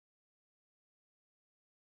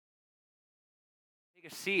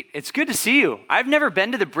Take a seat. It's good to see you. I've never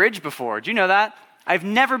been to the bridge before. Do you know that? I've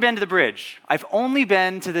never been to the bridge. I've only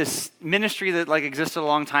been to this ministry that existed a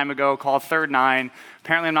long time ago called Third Nine.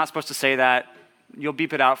 Apparently I'm not supposed to say that. You'll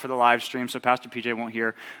beep it out for the live stream so Pastor PJ won't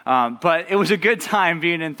hear. But it was a good time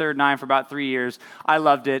being in Third Nine for about 3 years. I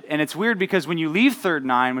loved it. And it's weird because when you leave Third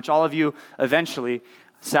Nine, which all of you eventually,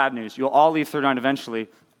 sad news, you'll all leave Third Nine eventually.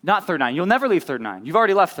 Not Third Nine. You'll never leave Third Nine. You've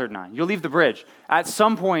already left Third Nine. You'll leave the bridge at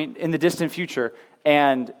some point in the distant future,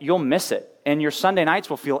 and you'll miss it. And your Sunday nights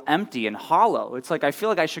will feel empty and hollow. It's like, I feel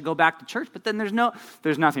like I should go back to church, but then there's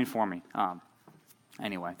nothing for me.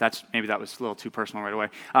 Anyway, maybe that was a little too personal right away.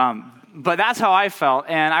 But that's how I felt.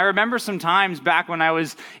 And I remember some times back when I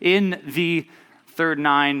was in the Third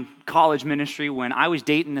Nine college ministry when I was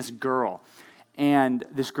dating this girl. And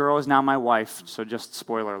this girl is now my wife, so just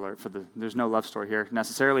spoiler alert there's no love story here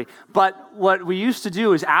necessarily. But what we used to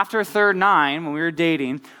do is after Third Nine, when we were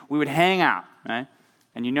dating, we would hang out, right?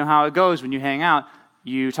 And you know how it goes when you hang out.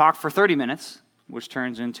 You talk for 30 minutes, which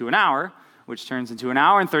turns into an hour, which turns into an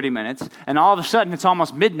hour and 30 minutes, and all of a sudden it's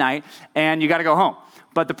almost midnight, and you got to go home.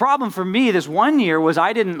 But the problem for me this one year was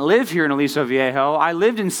I didn't live here in Aliso Viejo. I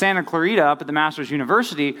lived in Santa Clarita up at the Master's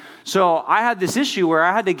University, so I had this issue where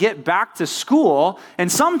I had to get back to school,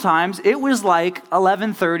 and sometimes it was like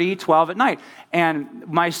 11:30, 12 at night. And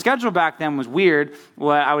my schedule back then was weird.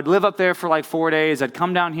 Well, I would live up there for like 4 days. I'd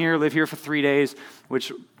come down here, live here for 3 days,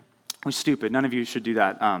 which was stupid. None of you should do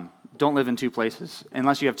that. Don't live in two places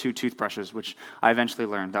unless you have two toothbrushes, which I eventually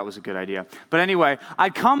learned that was a good idea. But anyway,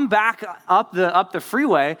 I'd come back up the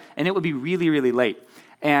freeway, and it would be really, really late.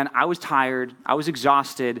 And I was tired. I was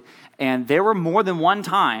exhausted. And there were more than one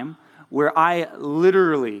time where I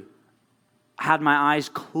literally had my eyes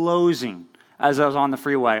closing as I was on the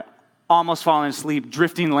freeway, almost falling asleep,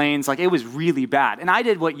 drifting lanes. It was really bad. And I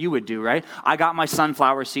did what you would do, right? I got my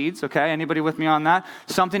sunflower seeds, okay? Anybody with me on that?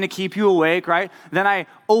 Something to keep you awake, right? Then I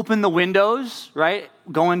opened the windows, right?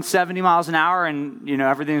 Going 70 miles an hour, and,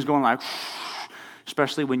 everything's going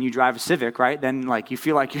especially when you drive a Civic, right? Then, you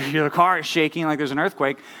feel like your car is shaking like there's an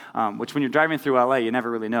earthquake, which when you're driving through LA, you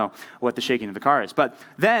never really know what the shaking of the car is. But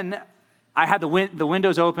then I had the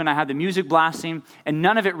windows open, I had the music blasting, and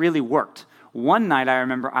none of it really worked. One night, I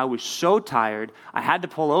remember I was so tired, I had to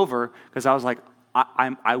pull over because I was like,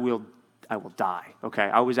 I will die, okay?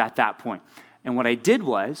 I was at that point. And what I did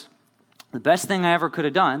was, the best thing I ever could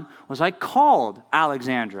have done was I called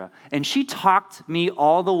Alexandra, and she talked me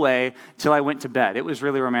all the way till I went to bed. It was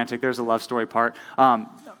really romantic. There's a love story part.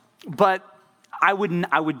 But I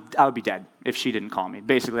would be dead if she didn't call me.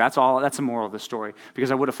 Basically, that's the moral of the story,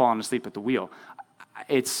 because I would have fallen asleep at the wheel.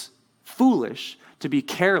 It's foolish to be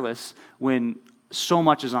careless when so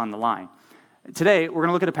much is on the line. Today, we're going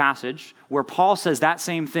to look at a passage where Paul says that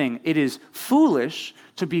same thing. It is foolish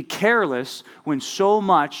to be careless when so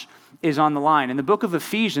much is on the line. In the book of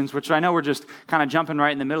Ephesians, which I know we're just kind of jumping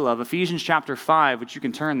right in the middle of, Ephesians chapter 5, which you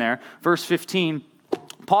can turn there, verse 15,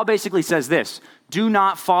 Paul basically says this: do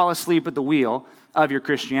not fall asleep at the wheel of your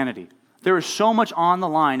Christianity. There is so much on the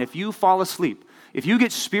line. If you fall asleep, if you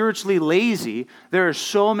get spiritually lazy, there are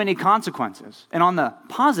so many consequences. And on the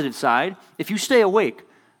positive side, if you stay awake,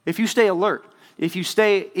 if you stay alert, if you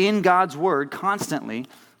stay in God's word constantly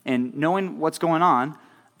and knowing what's going on,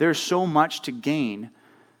 there's so much to gain,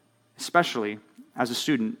 especially as a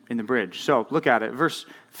student in the bridge. So look at it. Verse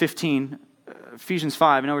 15, Ephesians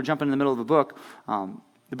 5. I know we're jumping in the middle of the book.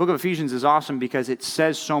 The book of Ephesians is awesome because it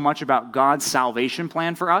says so much about God's salvation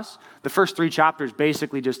plan for us. The first 3 chapters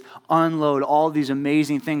basically just unload all these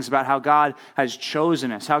amazing things about how God has chosen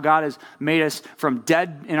us, how God has made us from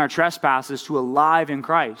dead in our trespasses to alive in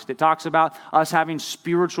Christ. It talks about us having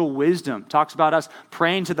spiritual wisdom. It talks about us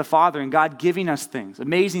praying to the Father and God giving us things,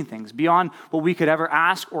 amazing things, beyond what we could ever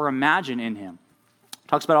ask or imagine in Him.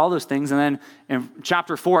 Talks about all those things, and then in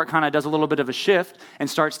chapter 4, it kind of does a little bit of a shift and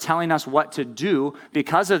starts telling us what to do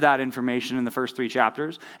because of that information in the first 3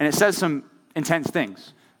 chapters, and it says some intense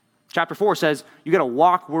things. Chapter 4 says, you got to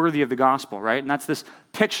walk worthy of the gospel, right? And that's this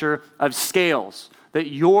picture of scales, that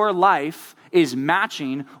your life is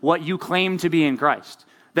matching what you claim to be in Christ,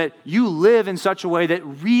 that you live in such a way that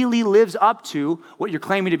really lives up to what you're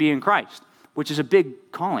claiming to be in Christ, which is a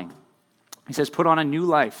big calling. He says, put on a new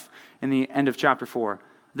life in the end of chapter 4. At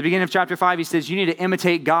the beginning of chapter 5, he says, you need to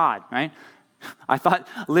imitate God, right? I thought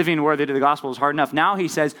living worthy to the gospel was hard enough. Now he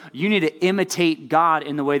says, you need to imitate God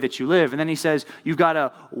in the way that you live. And then he says, you've got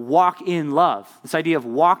to walk in love. This idea of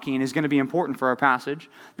walking is going to be important for our passage.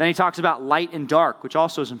 Then he talks about light and dark, which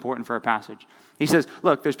also is important for our passage. He says,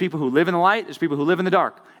 look, there's people who live in the light, there's people who live in the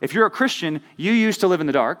dark. If you're a Christian, you used to live in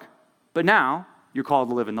the dark, but now you're called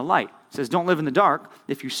to live in the light. He says, don't live in the dark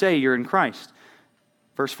if you say you're in Christ.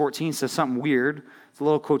 Verse 14 says something weird. It's a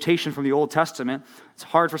little quotation from the Old Testament. It's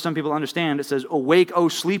hard for some people to understand. It says, "Awake, O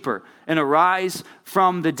sleeper, and arise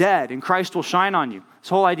from the dead, and Christ will shine on you." This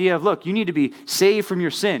whole idea of, look, you need to be saved from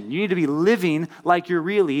your sin. You need to be living like you're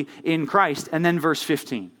really in Christ. And then verse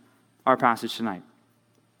 15, our passage tonight.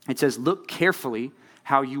 It says, "Look carefully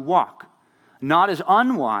how you walk, not as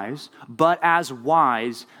unwise, but as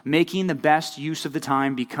wise, making the best use of the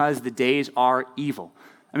time because the days are evil."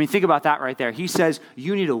 I mean, think about that right there. He says,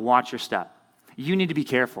 you need to watch your step. You need to be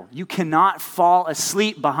careful. You cannot fall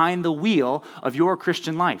asleep behind the wheel of your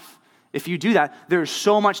Christian life. If you do that, there's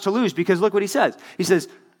so much to lose, because look what he says. He says,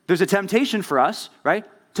 there's a temptation for us, right,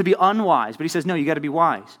 to be unwise. But he says, no, you got to be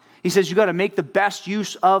wise. He says, you got to make the best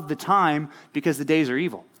use of the time because the days are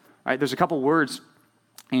evil. Right? There's a couple words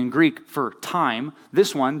in Greek for time.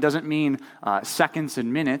 This one doesn't mean seconds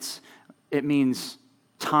and minutes. It means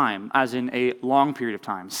time, as in a long period of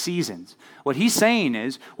time, seasons. What he's saying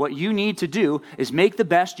is, what you need to do is make the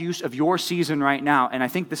best use of your season right now. And I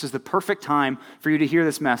think this is the perfect time for you to hear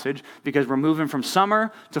this message, because we're moving from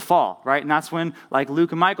summer to fall, right? And that's when, like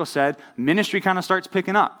Luke and Michael said, ministry kind of starts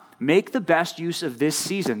picking up. Make the best use of this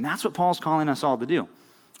season. That's what Paul's calling us all to do.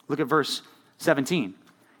 Look at verse 17.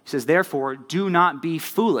 He says, "Therefore, do not be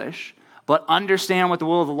foolish, but understand what the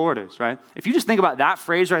will of the Lord is," right? If you just think about that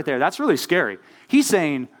phrase right there, that's really scary. He's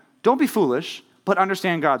saying, don't be foolish, but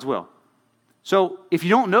understand God's will. So if you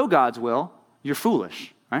don't know God's will, you're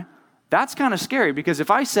foolish, right? That's kind of scary, because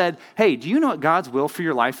if I said, hey, do you know what God's will for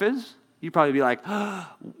your life is? You'd probably be like,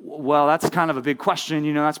 well, that's kind of a big question.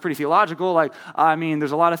 You know, that's pretty theological. Like, I mean,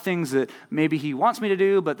 there's a lot of things that maybe he wants me to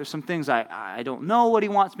do, but there's some things I don't know what he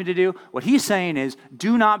wants me to do. What he's saying is,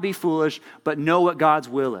 do not be foolish, but know what God's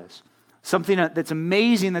will is. Something that's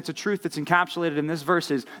amazing, that's a truth that's encapsulated in this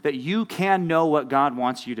verse, is that you can know what God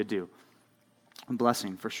wants you to do. A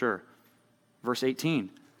blessing, for sure. Verse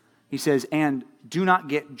 18, he says, "And do not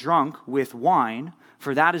get drunk with wine,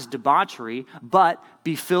 for that is debauchery, but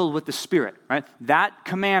be filled with the Spirit," right? That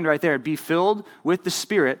command right there, be filled with the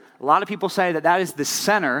Spirit, a lot of people say that that is the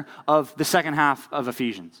center of the second half of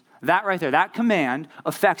Ephesians. That right there, that command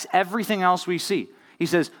affects everything else we see. He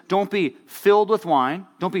says, don't be filled with wine,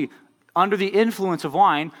 don't be under the influence of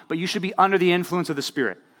wine, but you should be under the influence of the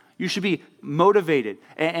Spirit. You should be motivated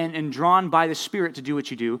and drawn by the Spirit to do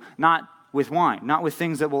what you do, not with wine, not with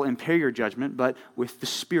things that will impair your judgment, but with the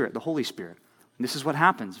Spirit, the Holy Spirit. And this is what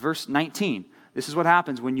happens. Verse 19, this is what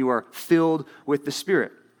happens when you are filled with the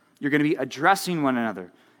Spirit. You're going to be addressing one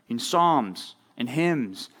another in psalms, in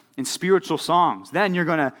hymns, in spiritual songs. Then you're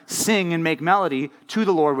going to sing and make melody to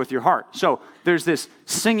the Lord with your heart. So there's this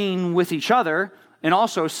singing with each other, and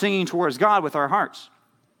also singing towards God with our hearts.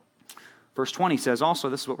 Verse 20 says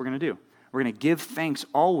also, this is what we're going to do. We're going to give thanks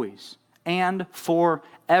always and for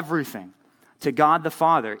everything to God the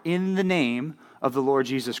Father in the name of the Lord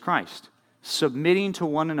Jesus Christ, submitting to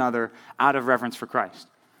one another out of reverence for Christ.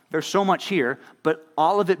 There's so much here, but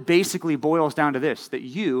all of it basically boils down to this, that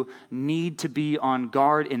you need to be on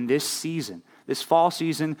guard in this season. This fall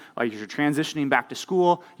season, like you're transitioning back to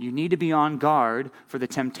school, you need to be on guard for the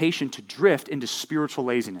temptation to drift into spiritual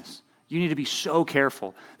laziness. You need to be so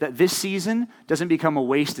careful that this season doesn't become a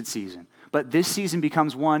wasted season, but this season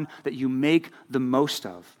becomes one that you make the most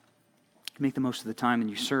of. Make the most of the time and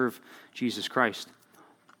you serve Jesus Christ.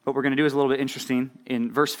 What we're going to do is a little bit interesting.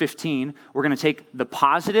 In verse 15, we're going to take the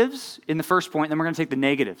positives in the first point, then we're going to take the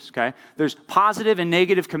negatives, okay? There's positive and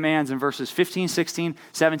negative commands in verses 15, 16,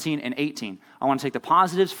 17, and 18. I want to take the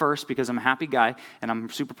positives first because I'm a happy guy and I'm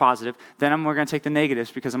super positive. Then we're going to take the negatives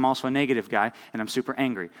because I'm also a negative guy and I'm super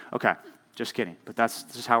angry. Okay, just kidding, but that's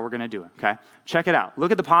just how we're going to do it, okay? Check it out. Look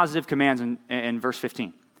at the positive commands in verse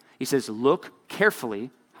 15. He says, look carefully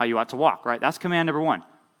how you ought to walk, right? That's command number one.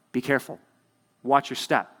 Be careful. Watch your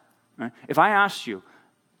step. Right? If I asked you,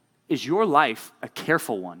 is your life a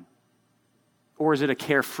careful one? Or is it a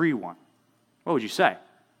carefree one? What would you say?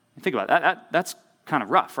 Think about that. That's kind of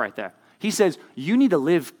rough right there. He says, you need to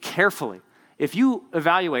live carefully. If you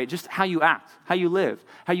evaluate just how you act, how you live,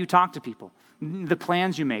 how you talk to people, the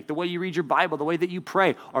plans you make, the way you read your Bible, the way that you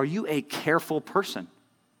pray, are you a careful person?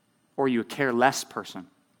 Or are you a careless person?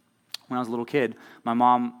 When I was a little kid, my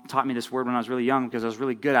mom taught me this word when I was really young because I was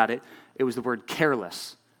really good at it. It was the word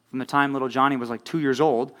careless. From the time little Johnny was like 2 years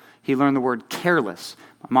old, he learned the word careless.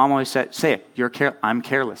 My mom always said, say it, I'm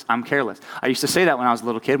careless, I'm careless. I used to say that when I was a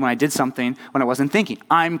little kid, when I did something, when I wasn't thinking,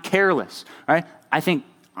 I'm careless, right? I think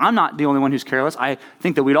I'm not the only one who's careless. I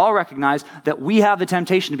think that we'd all recognize that we have the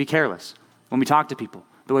temptation to be careless when we talk to people,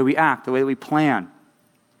 the way we act, the way that we plan.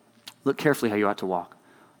 Look carefully how you ought to walk.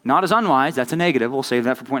 Not as unwise, that's a negative, we'll save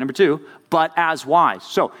that for point number 2, but as wise.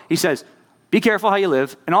 So he says, Be careful how you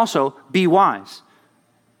live, and also be wise.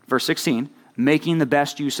 Verse 16, making the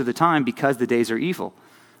best use of the time because the days are evil.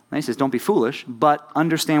 And he says, don't be foolish, but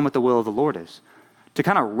understand what the will of the Lord is. To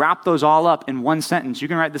kind of wrap those all up in one sentence, you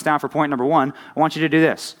can write this down for point number one. I want you to do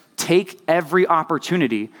this. Take every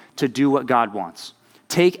opportunity to do what God wants.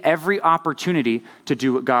 Take every opportunity to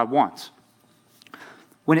do what God wants.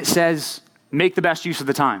 When it says, make the best use of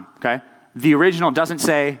the time, okay? The original doesn't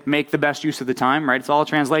say, make the best use of the time, right? It's all a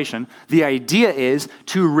translation. The idea is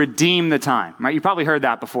to redeem the time, right? You probably heard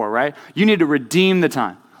that before, right? You need to redeem the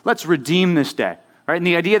time. Let's redeem this day, right? And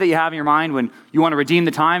the idea that you have in your mind when you want to redeem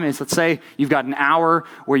the time is, let's say you've got an hour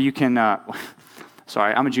where you can,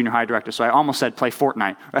 sorry, I'm a junior high director, so I almost said play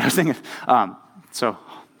Fortnite. Right? I was thinking, so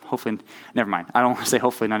hopefully, never mind. I don't want to say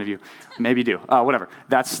hopefully none of you. Maybe you do. Whatever.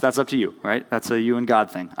 That's up to you, right? That's a you and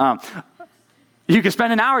God thing. You could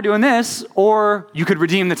spend an hour doing this, or you could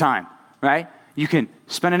redeem the time, right? You can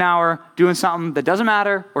spend an hour doing something that doesn't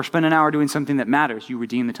matter, or spend an hour doing something that matters. You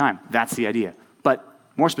redeem the time. That's the idea. But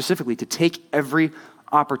more specifically, to take every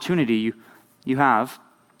opportunity you have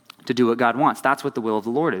to do what God wants. That's what the will of the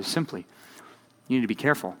Lord is, simply. You need to be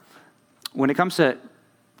careful. When it comes to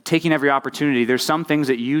taking every opportunity, there's some things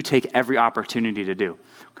that you take every opportunity to do,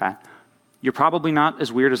 okay? You're probably not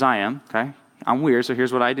as weird as I am, okay? I'm weird, so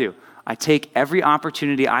here's what I do. I take every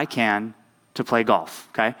opportunity I can to play golf,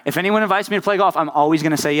 okay? If anyone invites me to play golf, I'm always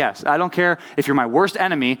going to say yes. I don't care if you're my worst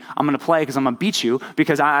enemy, I'm going to play because I'm going to beat you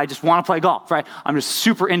because I just want to play golf, right? I'm just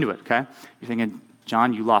super into it, okay? You're thinking,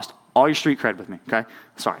 John, you lost all your street cred with me, okay?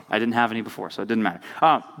 Sorry, I didn't have any before, so it didn't matter.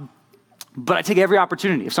 But I take every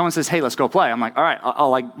opportunity. If someone says, hey, let's go play, I'm like, all right, I'll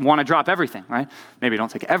like want to drop everything, right? Maybe don't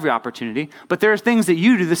take every opportunity, but there are things that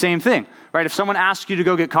you do the same thing, right? If someone asks you to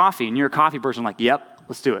go get coffee and you're a coffee person, like, yep,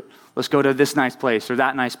 let's do it. Let's go to this nice place or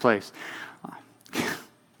that nice place.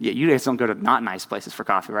 Yeah, you guys don't go to not nice places for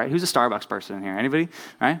coffee, right? Who's a Starbucks person in here? Anybody?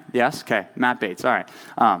 Right? Yes? Okay. Matt Bates. All right.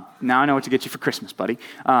 Now I know what to get you for Christmas, buddy.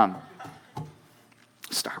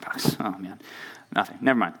 Starbucks. Oh, man. Nothing.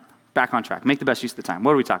 Never mind. Back on track. Make the best use of the time.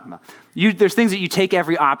 What are we talking about? There's things that you take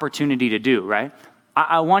every opportunity to do, right?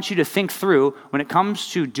 I want you to think through, when it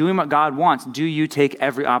comes to doing what God wants, do you take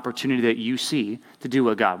every opportunity that you see to do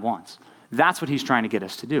what God wants? That's what he's trying to get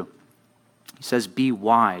us to do. He says, be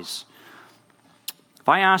wise. If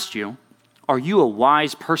I asked you, are you a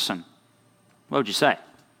wise person? What would you say?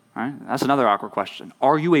 All right? That's another awkward question.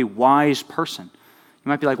 Are you a wise person? You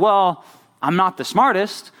might be like, well, I'm not the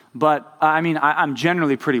smartest, but I'm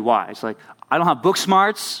generally pretty wise. Like, I don't have book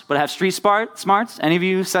smarts, but I have street smarts. Any of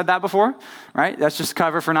you said that before? Right? That's just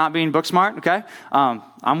cover for not being book smart, okay?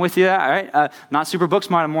 I'm with you, all right? Not super book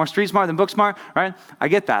smart. I'm more street smart than book smart, right? I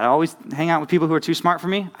get that. I always hang out with people who are too smart for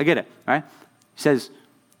me. I get it, right? He says,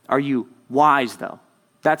 are you wise, though?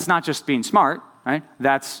 That's not just being smart, right?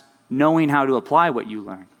 That's knowing how to apply what you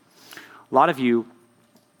learn. A lot of you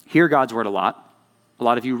hear God's word a lot. A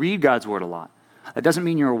lot of you read God's word a lot. That doesn't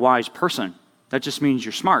mean you're a wise person. That just means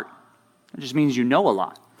you're smart. That just means you know a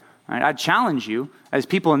lot. Right? I'd challenge you, as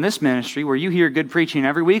people in this ministry, where you hear good preaching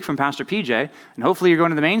every week from Pastor PJ, and hopefully you're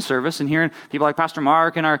going to the main service and hearing people like Pastor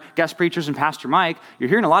Mark and our guest preachers and Pastor Mike, you're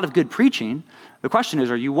hearing a lot of good preaching. The question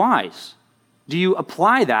is, are you wise? Do you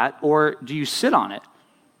apply that, or do you sit on it?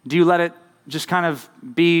 Do you let it just kind of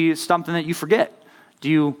be something that you forget? Do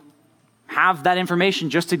you have that information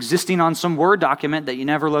just existing on some Word document that you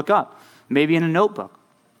never look up? Maybe in a notebook.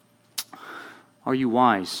 Are you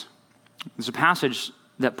wise? There's a passage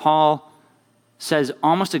that Paul says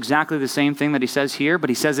almost exactly the same thing that he says here, but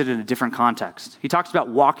he says it in a different context. He talks about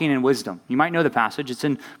walking in wisdom. You might know the passage. It's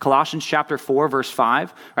in Colossians chapter 4, verse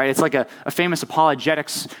 5. Right? It's like a famous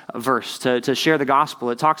apologetics verse to share the gospel.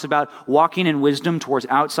 It talks about walking in wisdom towards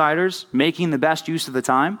outsiders, making the best use of the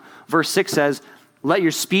time. Verse 6 says, let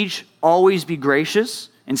your speech always be gracious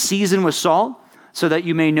and seasoned with salt, so that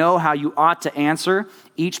you may know how you ought to answer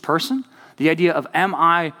each person. The idea of, am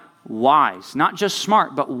I wise? Not just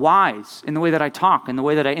smart, but wise in the way that I talk, in the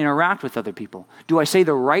way that I interact with other people. Do I say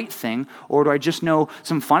the right thing, or do I just know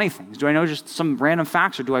some funny things? Do I know just some random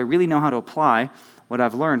facts, or do I really know how to apply what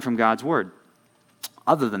I've learned from God's word?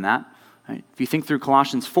 Other than that, right, if you think through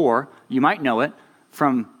Colossians 4, you might know it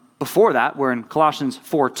from before that, where in Colossians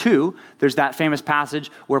 4:2, there's that famous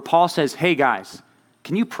passage where Paul says, hey guys,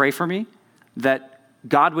 can you pray for me that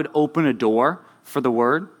God would open a door for the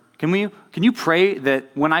word? Can you pray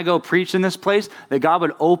that when I go preach in this place, that God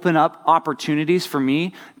would open up opportunities for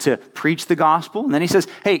me to preach the gospel? And then he says,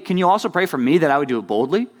 hey, can you also pray for me that I would do it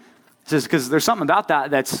boldly? He says, because there's something about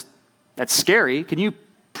that's scary. Can you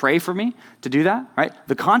pray for me to do that, right?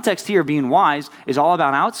 The context here, being wise, is all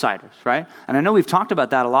about outsiders, right? And I know we've talked about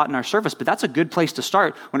that a lot in our service, but that's a good place to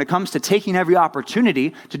start when it comes to taking every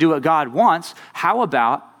opportunity to do what God wants. How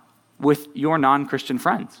about with your non-Christian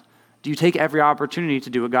friends? Do you take every opportunity to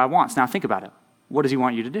do what God wants? Now think about it. What does he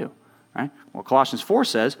want you to do, right? Well, Colossians 4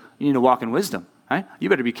 says you need to walk in wisdom, right? You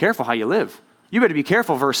better be careful how you live. You better be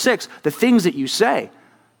careful, verse 6, the things that you say.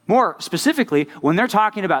 More specifically, when they're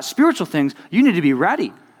talking about spiritual things, you need to be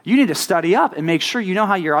ready. You need to study up and make sure you know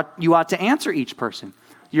how you ought to answer each person.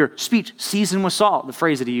 Your speech seasoned with salt, the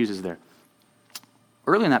phrase that he uses there.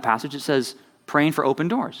 Early in that passage, it says praying for open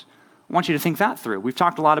doors. I want you to think that through. We've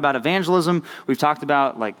talked a lot about evangelism. We've talked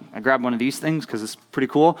about, I grabbed one of these things because it's pretty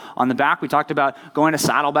cool. On the back, we talked about going to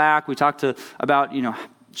Saddleback. We talked about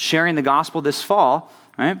sharing the gospel this fall,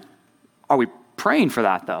 right? Are we praying for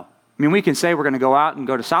that, though? I mean, we can say we're going to go out and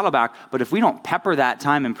go to Saddleback, but if we don't pepper that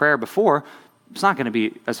time in prayer before, it's not going to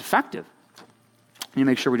be as effective. You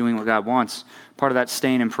make sure we're doing what God wants. Part of that's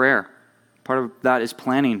staying in prayer. Part of that is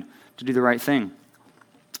planning to do the right thing.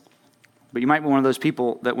 But you might be one of those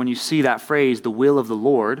people that when you see that phrase, the will of the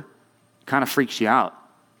Lord, it kind of freaks you out.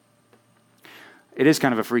 It is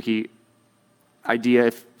kind of a freaky idea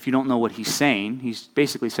if you don't know what he's saying. He's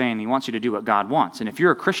basically saying he wants you to do what God wants. And if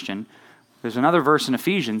you're a Christian, there's another verse in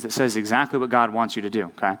Ephesians that says exactly what God wants you to do,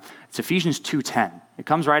 okay? It's Ephesians 2:10. It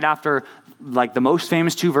comes right after the most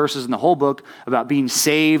famous 2 verses in the whole book about being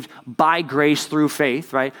saved by grace through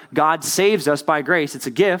faith, right? God saves us by grace. It's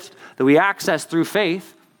a gift that we access through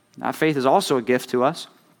faith. That faith is also a gift to us.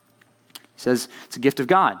 He says it's a gift of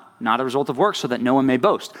God, not a result of works, so that no one may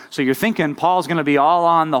boast. So you're thinking Paul's going to be all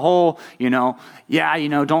on the whole,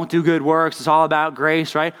 don't do good works. It's all about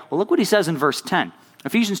grace, right? Well, look what he says in verse 10.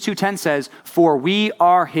 Ephesians 2:10 says, "For we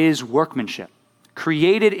are his workmanship,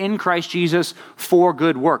 created in Christ Jesus for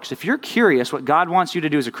good works." If you're curious what God wants you to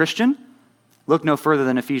do as a Christian, look no further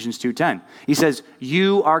than Ephesians 2:10. He says,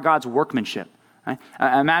 you are God's workmanship. Right?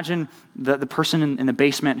 Imagine the person in the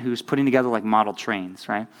basement who's putting together model trains,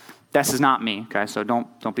 right? This is not me, okay? So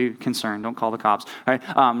don't be concerned. Don't call the cops, right?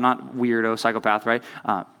 I'm not weirdo, psychopath, right?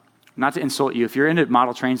 Not to insult you. If you're into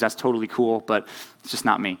model trains, that's totally cool, but it's just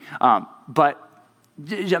not me. But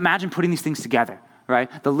imagine putting these things together, right?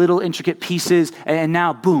 The little intricate pieces, and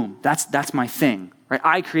now, boom, that's my thing, right?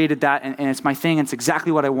 I created that, and it's my thing, and it's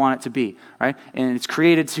exactly what I want it to be, right? And it's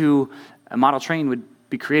created a model train would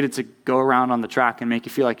be created to go around on the track and make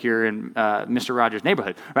you feel like you're in Mr. Rogers'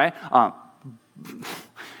 neighborhood, right?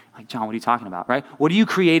 John, what are you talking about, right? What are you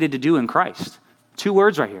created to do in Christ? 2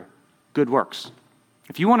 words right here, good works.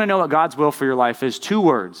 If you want to know what God's will for your life is, 2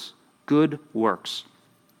 words, good works.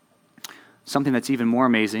 Something that's even more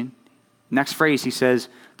amazing. Next phrase, he says,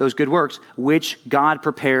 those good works, which God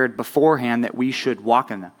prepared beforehand that we should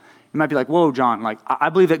walk in them. You might be like, whoa, John, I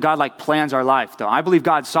believe that God plans our life, though. I believe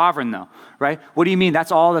God's sovereign, though, right? What do you mean?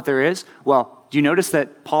 That's all that there is? Well, do you notice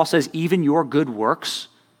that Paul says even your good works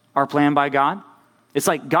are planned by God? It's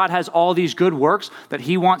like God has all these good works that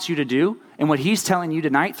he wants you to do, and what he's telling you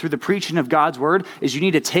tonight through the preaching of God's word is you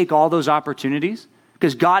need to take all those opportunities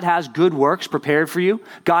because God has good works prepared for you.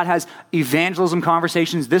 God has evangelism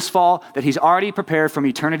conversations this fall that he's already prepared from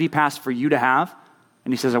eternity past for you to have,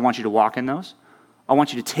 and he says, I want you to walk in those. I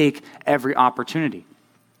want you to take every opportunity.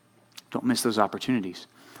 Don't miss those opportunities.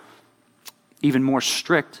 Even more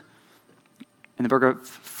strict, in the book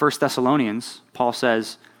of 1 Thessalonians, Paul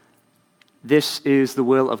says, this is the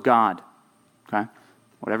will of God. Okay?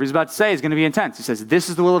 Whatever he's about to say is going to be intense. He says, this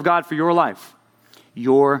is the will of God for your life,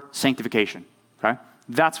 your sanctification. Okay?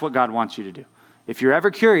 That's what God wants you to do. If you're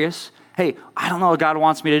ever curious, hey, I don't know what God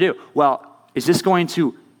wants me to do. Well, is this going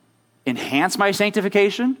to enhance my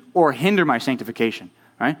sanctification or hinder my sanctification,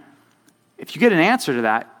 right? If you get an answer to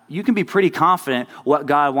that, you can be pretty confident what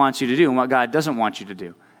God wants you to do and what God doesn't want you to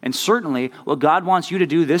do. And certainly what God wants you to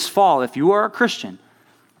do this fall, if you are a Christian,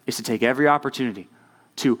 is to take every opportunity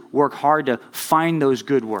to work hard to find those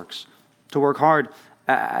good works, to work hard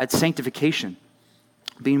at sanctification,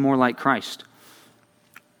 being more like Christ.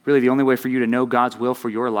 Really, the only way for you to know God's will for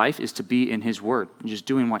your life is to be in his word and just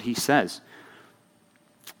doing what he says.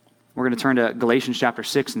 We're going to turn to Galatians chapter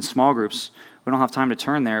 6 in small groups. We don't have time to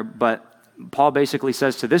turn there, but Paul basically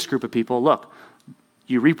says to this group of people, look,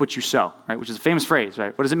 you reap what you sow, right? Which is a famous phrase,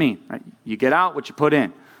 right? What does it mean? Right? You get out what you put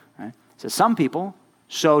in, right? It says some people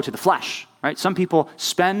sow to the flesh, right? Some people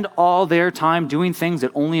spend all their time doing things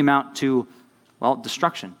that only amount to,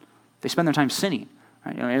 destruction. They spend their time sinning,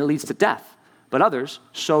 right? It leads to death. But others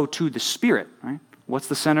sow to the Spirit, right? What's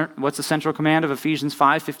the central command of Ephesians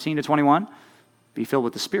 5:15-21? Be filled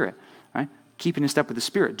with the Spirit, right? Keeping in step with the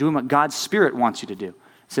Spirit, doing what God's Spirit wants you to do.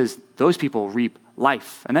 says those people reap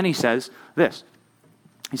life. And then he says this.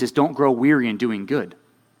 He says, don't grow weary in doing good.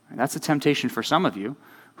 And that's a temptation for some of you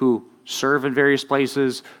who serve in various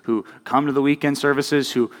places, who come to the weekend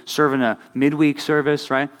services, who serve in a midweek service,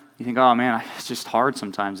 right? You think, oh man, it's just hard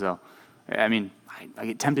sometimes though. I mean, I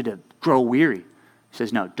get tempted to grow weary. He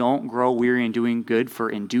says, no, don't grow weary in doing good, for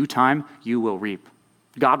in due time you will reap.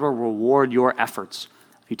 God will reward your efforts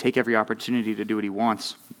if you take every opportunity to do what he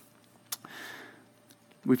wants.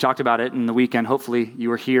 We've talked about it in the weekend. Hopefully you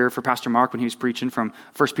were here for Pastor Mark when he was preaching from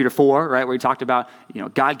 1 Peter 4, right, where he talked about,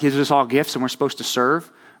 God gives us all gifts and we're supposed to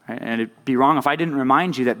serve. Right? And it'd be wrong if I didn't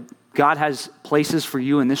remind you that God has places for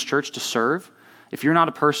you in this church to serve. If you're not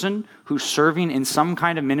a person who's serving in some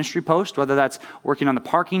kind of ministry post, whether that's working on the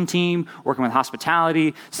parking team, working with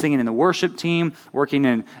hospitality, singing in the worship team, working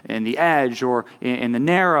in the edge or in the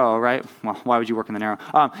narrow, right? Well, why would you work in the narrow?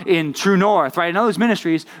 In True North, right? In those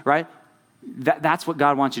ministries, right? That's what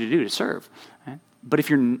God wants you to do, to serve. Right? But if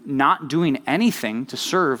you're not doing anything to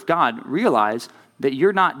serve God, realize that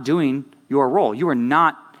you're not doing your role. You are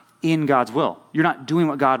not in God's will. You're not doing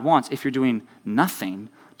what God wants if you're doing nothing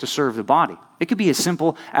to serve the body. It could be as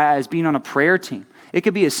simple as being on a prayer team. It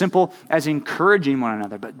could be as simple as encouraging one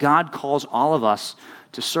another. But God calls all of us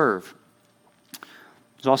to serve.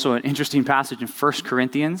 There's also an interesting passage in 1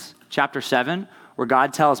 Corinthians chapter 7 where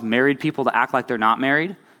God tells married people to act like they're not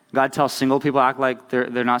married. God tells single people to act like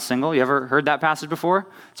they're not single. You ever heard that passage before?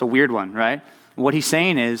 It's a weird one, right? What he's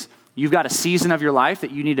saying is you've got a season of your life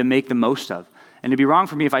that you need to make the most of. And it'd be wrong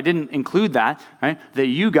for me if I didn't include that, right? That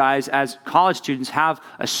you guys as college students have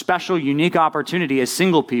a special, unique opportunity as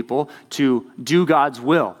single people to do God's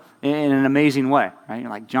will in an amazing way, right? You're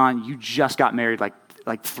like, John, you just got married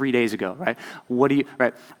like 3 days ago, right?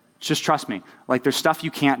 Right? Just trust me. Like there's stuff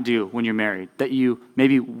you can't do when you're married that you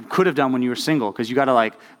maybe could have done when you were single because you got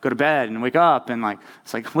to go to bed and wake up and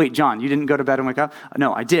it's like, wait, John, you didn't go to bed and wake up?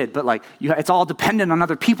 No, I did, but it's all dependent on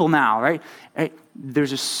other people now, right?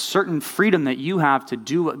 There's a certain freedom that you have to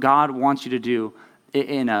do what God wants you to do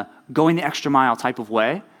in a going the extra mile type of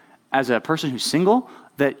way as a person who's single,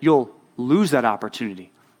 that you'll lose that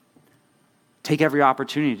opportunity. Take every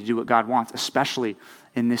opportunity to do what God wants, especially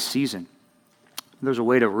in this season. There's a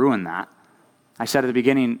way to ruin that. I said at the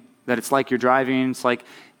beginning that it's like you're driving. It's like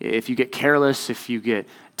if you get careless, if you get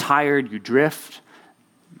tired, you drift.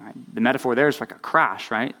 Right? The metaphor there is like a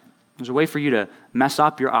crash, right? There's a way for you to mess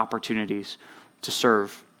up your opportunities to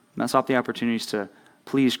serve, mess up the opportunities to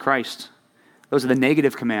please Christ. Those are the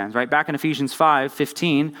negative commands, right? Back in Ephesians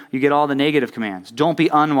 5:15, you get all the negative commands. Don't be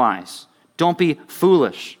unwise. Don't be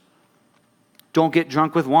foolish. Don't get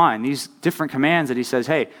drunk with wine. These different commands that he says,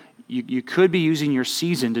 hey, you could be using your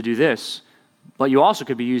season to do this, but you also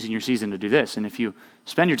could be using your season to do this. And if you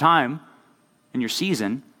spend your time in your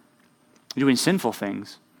season doing sinful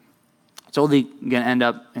things, it's only going to end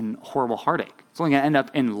up in horrible heartache. It's only going to end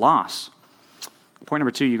up in loss. Point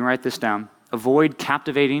number 2, you can write this down. Avoid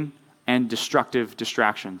captivating and destructive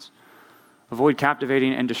distractions. Avoid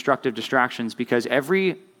captivating and destructive distractions because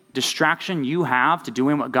every distraction you have to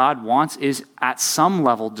doing what God wants is at some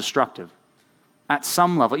level destructive. At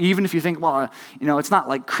some level. Even if you think, it's not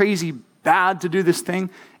like crazy bad to do this thing.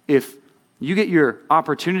 If you get your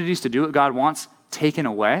opportunities to do what God wants taken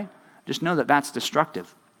away, just know that that's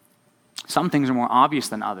destructive. Some things are more obvious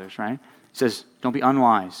than others, right? He says, don't be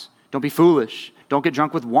unwise. Don't be foolish. Don't get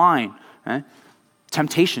drunk with wine. Right?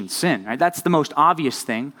 Temptation, sin, right? That's the most obvious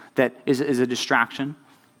thing that is a distraction.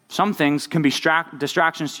 Some things can be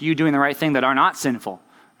distractions to you doing the right thing that are not sinful,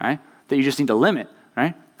 right? That you just need to limit,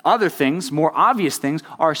 right? Other things, more obvious things,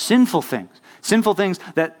 are sinful things. Sinful things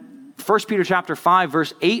that 1 Peter chapter 5,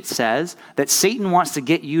 verse 8 says that Satan wants to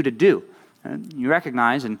get you to do. And you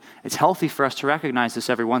recognize, and it's healthy for us to recognize this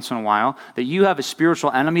every once in a while, that you have a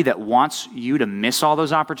spiritual enemy that wants you to miss all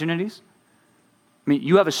those opportunities. I mean,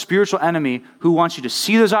 you have a spiritual enemy who wants you to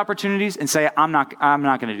see those opportunities and say, I'm not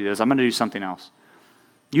going to do this. I'm going to do something else.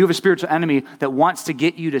 You have a spiritual enemy that wants to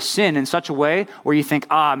get you to sin in such a way where you think,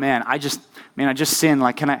 I just sinned.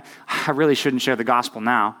 I really shouldn't share the gospel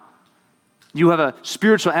now. You have a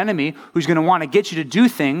spiritual enemy who's going to want to get you to do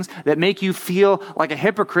things that make you feel like a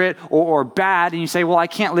hypocrite or bad. And you say, well, I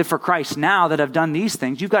can't live for Christ now that I've done these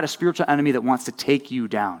things. You've got a spiritual enemy that wants to take you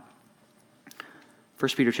down. 1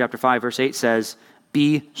 Peter chapter 5, verse 8 says,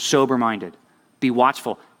 be sober-minded, be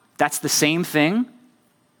watchful. That's the same thing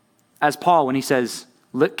as Paul when he says,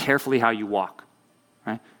 look carefully how you walk,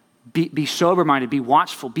 right? Be sober-minded, be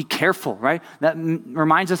watchful, be careful, right? That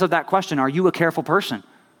reminds us of that question, are you a careful person?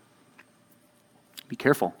 Be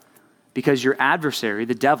careful, because your adversary,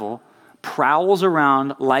 the devil, prowls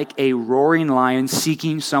around like a roaring lion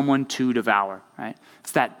seeking someone to devour, right?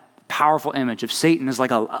 It's that powerful image of Satan as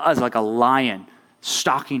like a lion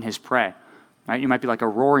stalking his prey, right? You might be like a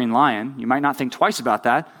roaring lion. You might not think twice about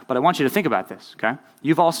that, but I want you to think about this, okay?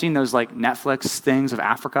 You've all seen those like Netflix things of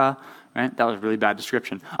Africa, right? That was a really bad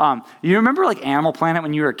description. You remember like Animal Planet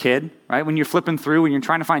when you were a kid, right? When you're flipping through, when you're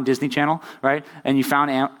trying to find Disney Channel, right? And you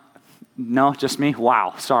found, no, just me?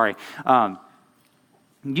 Wow, sorry.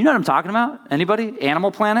 You know what I'm talking about? Anybody?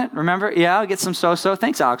 Animal Planet, remember? Yeah, I'll get some so-so.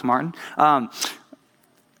 Thanks, Alex Martin.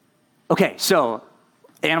 Okay, so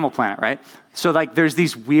Animal Planet, right? So like there's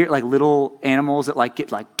these weird like little animals that like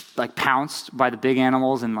get like pounced by the big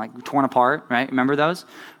animals and like torn apart, right? Remember those?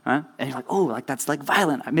 And you're like, oh, like that's like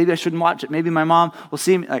violent. Maybe I shouldn't watch it. Maybe my mom will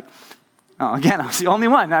see me. Like, oh, again, I was the only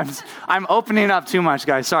one. I'm opening up too much,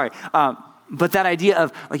 guys. Sorry. But that idea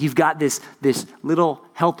of like you've got this little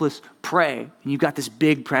helpless prey and you've got this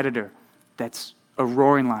big predator that's a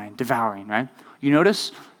roaring lion devouring, right? You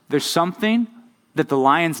notice there's something that the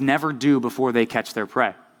lions never do before they catch their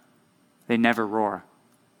prey. They never roar.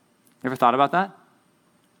 You ever thought about that?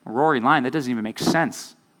 A roaring lion, that doesn't even make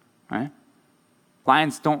sense, right?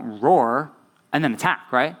 Lions don't roar and then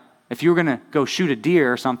attack, right? If you were going to go shoot a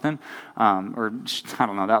deer or something, or I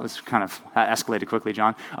don't know, that escalated quickly,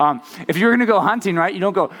 John. If you're going to go hunting, right, you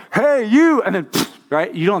don't go, hey, you, and then,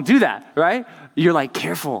 right? You don't do that, right? You're like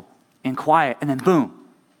careful and quiet, and then boom.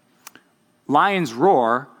 Lions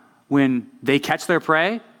roar when they catch their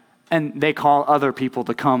prey and they call other people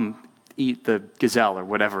to come eat the gazelle or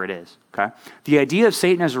whatever it is, okay? The idea of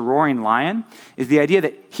Satan as a roaring lion is the idea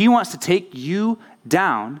that he wants to take you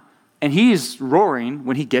down and he's roaring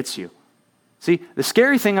when he gets you. See, the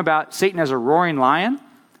scary thing about Satan as a roaring lion,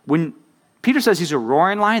 when Peter says he's a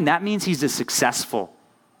roaring lion, that means he's a successful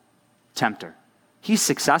tempter. He's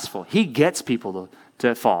successful. He gets people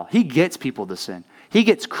to fall. He gets people to sin. He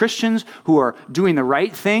gets Christians who are doing the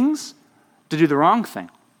right things to do the wrong thing.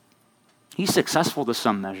 He's successful to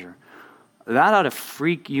some measure. That ought to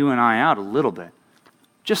freak you and I out a little bit.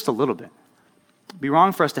 Just a little bit. It'd be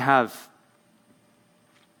wrong for us to have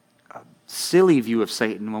silly view of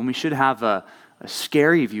Satan when we should have a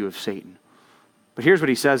scary view of Satan. But here's what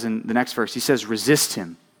he says in the next verse. He says, resist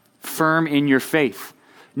him, firm in your faith,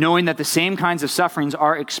 knowing that the same kinds of sufferings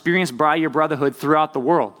are experienced by your brotherhood throughout the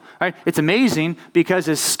world. Right? It's amazing because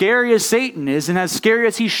as scary as Satan is and as scary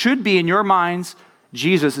as he should be in your minds,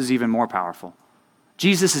 Jesus is even more powerful.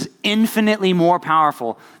 Jesus is infinitely more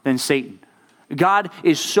powerful than Satan. God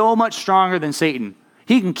is so much stronger than Satan.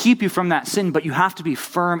 He can keep you from that sin, but you have to be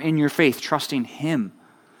firm in your faith, trusting him.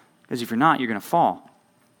 Because if you're not, you're going to fall.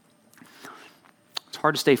 It's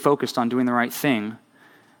hard to stay focused on doing the right thing,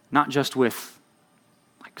 not just with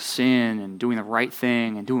like sin and doing the right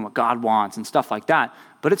thing and doing what God wants and stuff like that,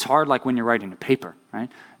 but it's hard like when you're writing a paper, right?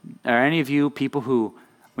 Are any of you people who,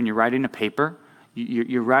 when you're writing a paper,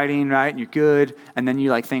 you're writing, right, and you're good, and then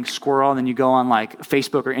you like think squirrel, and then you go on like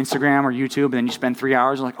Facebook or Instagram or YouTube, and then you spend 3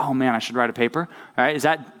 hours and like, oh man, I should write a paper, right? Is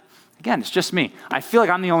that, again, it's just me. I feel like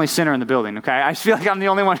I'm the only sinner in the building, okay? I feel like I'm the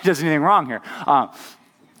only one who does anything wrong here.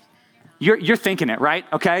 You're thinking it, right?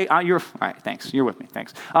 Okay? All right, thanks. You're with me,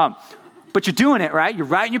 thanks. But you're doing it, right? You're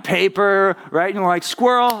writing your paper, right? You're like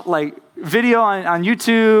squirrel, like video on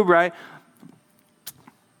YouTube, right?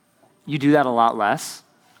 You do that a lot less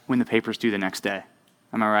when the paper's due the next day.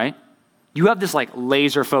 Am I right? You have this like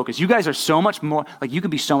laser focus. You guys are so much more, like you can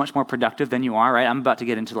be so much more productive than you are, right? I'm about to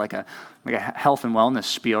get into like a health and wellness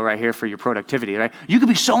spiel right here for your productivity, right? You could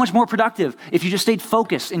be so much more productive if you just stayed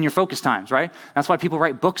focused in your focus times, right? That's why people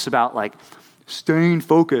write books about like staying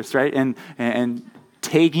focused, right? And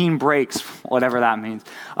taking breaks, whatever that means,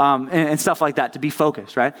 and stuff like that, to be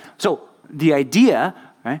focused, right? So the idea,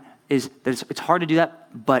 right, is that it's hard to do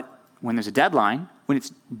that, but when there's a deadline, when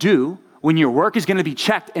it's due, when your work is going to be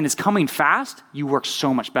checked and it's coming fast, you work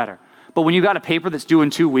so much better. But when you got a paper that's due in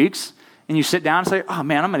 2 weeks and you sit down and say, oh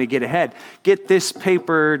man, I'm going to get ahead. Get this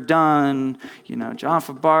paper done, John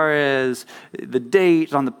Fabarez, the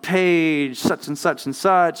date on the page, such and such and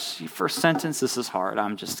such. First sentence, this is hard.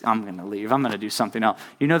 I'm going to leave. I'm going to do something else.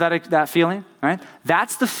 You know that feeling, right?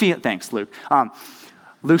 That's the feel. Thanks, Luke.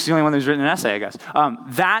 Luke's the only one who's written an essay, I guess.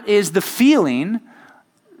 That is the feeling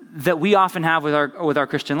that we often have with our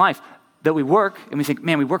Christian life, that we work and we think,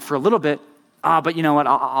 man, we work for a little bit, but you know what,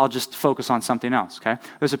 I'll just focus on something else, okay?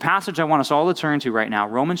 There's a passage I want us all to turn to right now,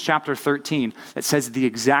 Romans chapter 13, that says the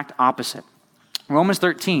exact opposite. Romans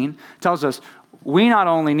 13 tells us we not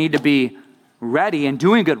only need to be ready and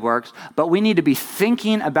doing good works, but we need to be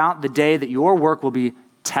thinking about the day that your work will be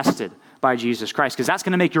tested by Jesus Christ, because that's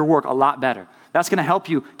going to make your work a lot better. That's going to help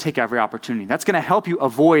you take every opportunity. That's going to help you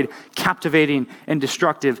avoid captivating and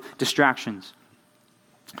destructive distractions.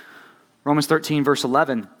 Romans 13, verse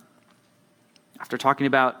 11, after talking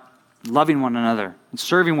about loving one another and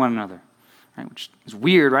serving one another, right, which is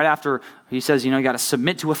weird, right after he says, you got to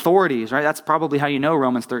submit to authorities, right? That's probably how you know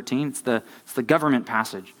Romans 13. It's the government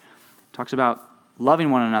passage. It talks about loving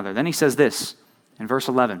one another. Then he says this in verse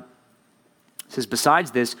 11. It says,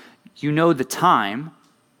 besides this, you know the time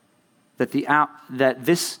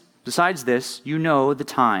besides this, you know the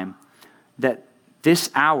time that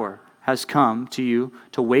this hour has come to you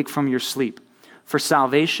to wake from your sleep. For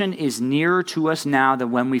salvation is nearer to us now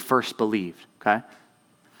than when we first believed. Okay?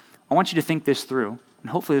 I want you to think this through,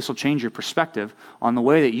 and hopefully this will change your perspective on the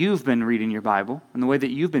way that you've been reading your Bible, and the way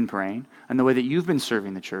that you've been praying, and the way that you've been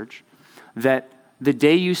serving the church, that the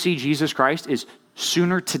day you see Jesus Christ is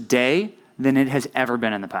sooner today than it has ever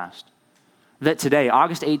been in the past. That today,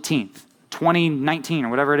 August 18th, 2019, or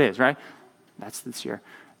whatever it is, right? That's this year.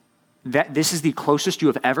 That this is the closest you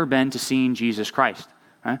have ever been to seeing Jesus Christ.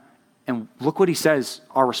 Right? And look what he says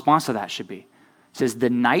our response to that should be. He says, the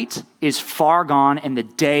night is far gone and the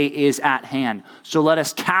day is at hand. So let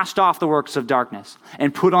us cast off the works of darkness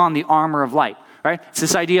and put on the armor of light. Right? It's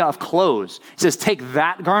this idea of clothes. He says, take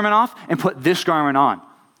that garment off and put this garment on.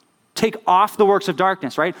 Take off the works of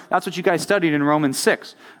darkness, right? That's what you guys studied in Romans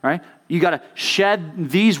 6, right? You got to shed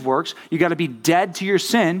these works. You got to be dead to your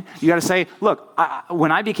sin. You got to say, look,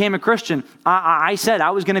 when I became a Christian, I said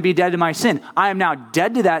I was going to be dead to my sin. I am now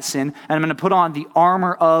dead to that sin, and I'm going to put on the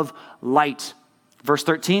armor of light. Verse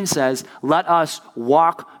 13 says, let us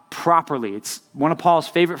walk properly. It's one of Paul's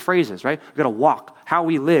favorite phrases, right? We've got to walk. How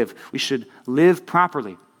we live. We should live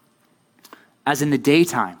properly. As in the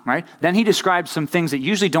daytime, right? Then he describes some things that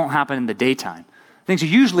usually don't happen in the daytime. Things that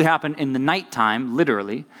usually happen in the nighttime,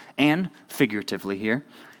 literally and figuratively here.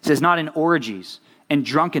 He says, not in orgies and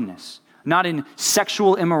drunkenness, not in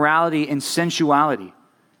sexual immorality and sensuality,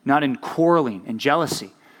 not in quarreling and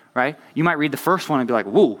jealousy, right? You might read the first one and be like,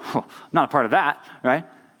 whoa, not a part of that, right?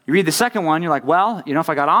 You read the second one, you're like, well, if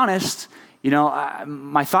I got honest,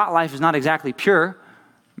 my thought life is not exactly pure.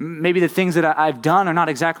 Maybe the things that I've done are not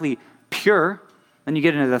exactly pure. Then you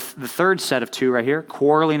get into the third set of two right here,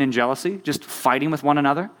 quarreling and jealousy, just fighting with one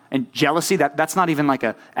another. And jealousy, that's not even like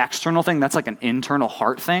an external thing. That's like an internal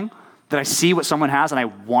heart thing, that I see what someone has and I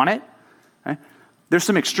want it. Right? There's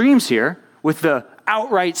some extremes here with the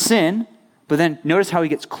outright sin, but then notice how he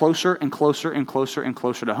gets closer and closer and closer and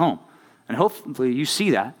closer to home. And hopefully you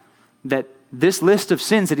see that this list of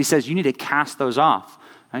sins that he says you need to cast those off.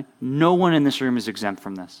 Right? No one in this room is exempt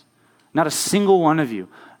from this. Not a single one of you.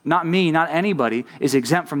 Not me, not anybody is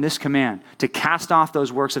exempt from this command to cast off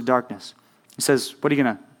those works of darkness. He says, you're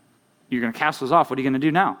going to cast those off. What are you going to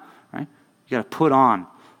do now? Right? You got to put on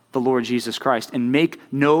the Lord Jesus Christ and make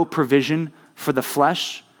no provision for the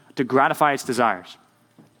flesh to gratify its desires.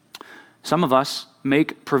 Some of us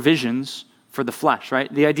make provisions for the flesh,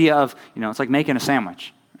 right? The idea of, it's like making a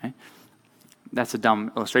sandwich, right? That's a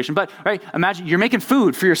dumb illustration, but, right, imagine you're making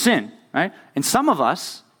food for your sin, right? And some of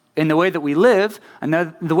us, in the way that we live and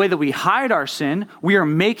the way that we hide our sin, we are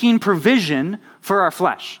making provision for our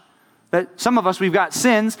flesh. That some of us, we've got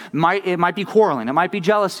sins, it might be quarreling, it might be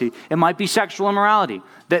jealousy, it might be sexual immorality,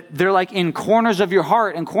 that they're like in corners of your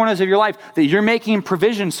heart and corners of your life that you're making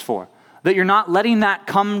provisions for, that you're not letting that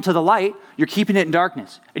come to the light, you're keeping it in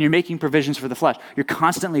darkness, and you're making provisions for the flesh.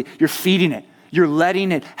 You're feeding it, you're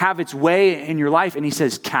letting it have its way in your life, and he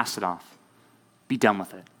says, cast it off. Be done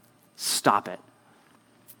with it. Stop it.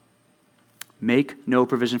 Make no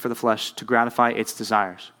provision for the flesh to gratify its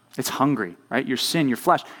desires. It's hungry, right? Your sin, your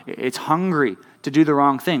flesh, it's hungry to do the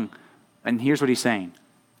wrong thing. And here's what he's saying.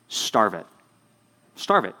 Starve it.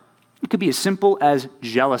 Starve it. It could be as simple as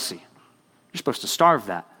jealousy. You're supposed to starve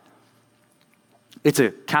that. It's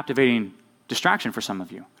a captivating distraction for some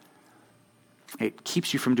of you. It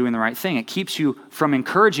keeps you from doing the right thing. It keeps you from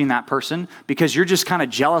encouraging that person because you're just kind of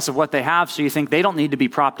jealous of what they have, so you think they don't need to be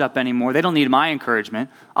propped up anymore. They don't need my encouragement.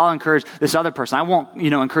 I'll encourage this other person. I won't,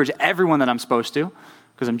 encourage everyone that I'm supposed to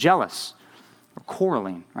because I'm jealous. Or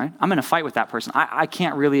quarreling, right? I'm in a fight with that person. I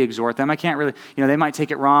can't really exhort them. I can't really, they might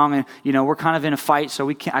take it wrong, and, we're kind of in a fight, so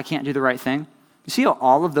I can't do the right thing. You see how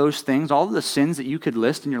all of those things, all of the sins that you could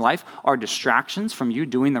list in your life are distractions from you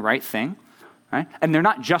doing the right thing? Right? And they're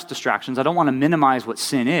not just distractions. I don't want to minimize what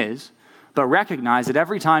sin is, but recognize that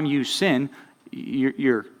every time you sin,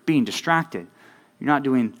 you're being distracted. You're not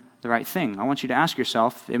doing the right thing. I want you to ask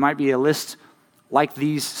yourself, it might be a list like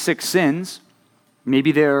these 6 sins.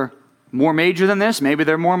 Maybe they're more major than this. Maybe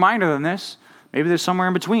they're more minor than this. Maybe they're somewhere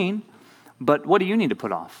in between. But what do you need to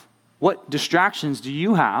put off? What distractions do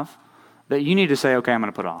you have that you need to say, okay, I'm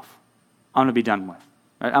going to put off. I'm going to be done with.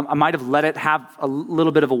 Right? I might have let it have a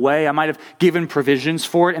little bit of a way. I might have given provisions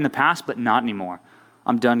for it in the past, but not anymore.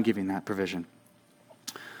 I'm done giving that provision.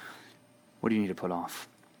 What do you need to put off?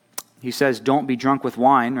 He says, don't be drunk with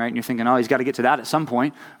wine, right? And you're thinking, oh, he's got to get to that at some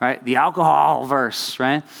point, right? The alcohol verse,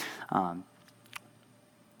 right?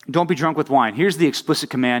 Don't be drunk with wine. Here's the explicit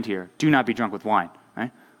command here. Do not be drunk with wine,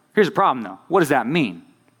 right? Here's the problem, though. What does that mean,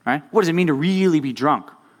 right? What does it mean to really be drunk?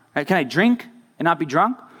 Right? Can I drink and not be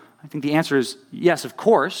drunk? I think the answer is yes, of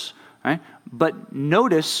course, right? But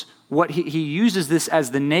notice what he uses this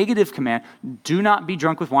as the negative command. Do not be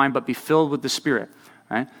drunk with wine, but be filled with the Spirit,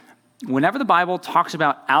 right? Whenever the Bible talks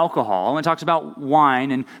about alcohol and talks about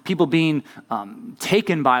wine and people being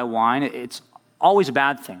taken by wine, it's always a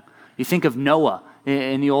bad thing. You think of Noah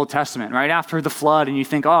in the Old Testament, right after the flood, and you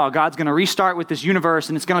think, oh, God's going to restart with this universe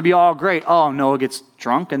and it's going to be all great. Oh, Noah gets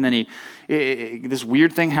drunk, and then this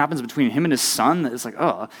weird thing happens between him and his son. It's like,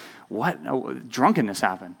 oh, what? Oh, drunkenness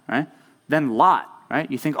happened, right? Then Lot, right?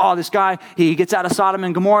 You think, oh, this guy, he gets out of Sodom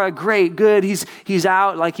and Gomorrah, great, good. He's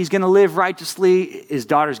out, like he's going to live righteously. His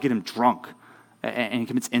daughters get him drunk, and he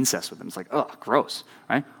commits incest with them. It's like, oh, gross,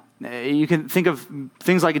 right? You can think of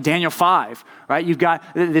things like Daniel 5, right? You've got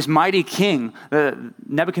this mighty king,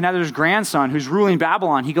 Nebuchadnezzar's grandson, who's ruling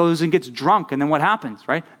Babylon. He goes and gets drunk, and then what happens,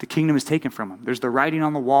 right? The kingdom is taken from him. There's the writing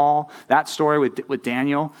on the wall, that story with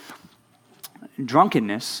Daniel.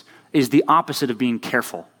 Drunkenness is the opposite of being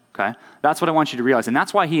careful, okay? That's what I want you to realize, and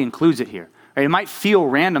that's why he includes it here. Right? It might feel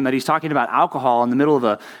random that he's talking about alcohol in the middle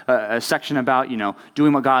of a section about,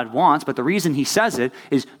 doing what God wants, but the reason he says it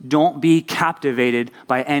is don't be captivated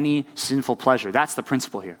by any sinful pleasure. That's the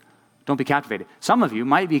principle here. Don't be captivated. Some of you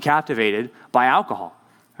might be captivated by alcohol,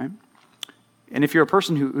 right? And if you're a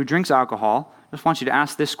person who drinks alcohol, I just want you to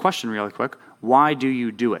ask this question really quick. Why do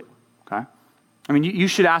you do it, okay? I mean, you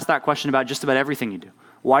should ask that question about just about everything you do.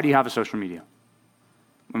 Why do you have a social media?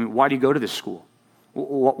 I mean, why do you go to this school?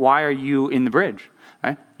 Why are you in the bridge?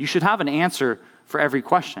 Right? You should have an answer for every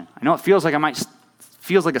question. I know it feels like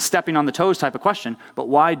feels like a stepping on the toes type of question, but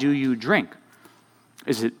why do you drink?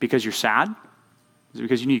 Is it because you're sad? Is it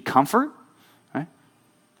because you need comfort? Right?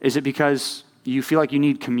 Is it because you feel like you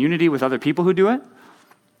need community with other people who do it?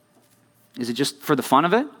 Is it just for the fun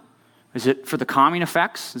of it? Is it for the calming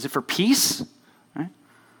effects? Is it for peace? Right?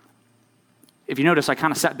 If you notice, I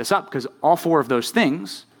kind of set this up because all four of those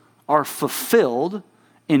things are fulfilled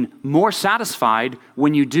and more satisfied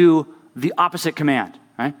when you do the opposite command,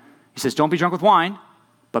 right? He says, don't be drunk with wine,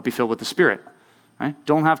 but be filled with the Spirit, right?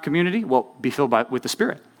 Don't have community? Well, be filled with the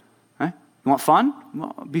Spirit, right? You want fun?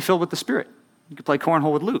 Well, be filled with the Spirit. You can play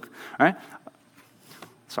cornhole with Luke, right?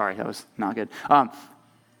 Sorry, that was not good.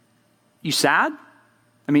 You sad?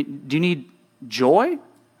 I mean, do you need joy,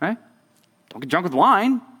 right? Don't get drunk with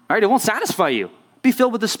wine, right? It won't satisfy you. Be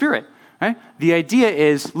filled with the Spirit. Right? The idea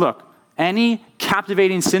is, look, any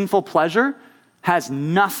captivating sinful pleasure has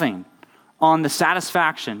nothing on the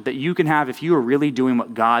satisfaction that you can have if you are really doing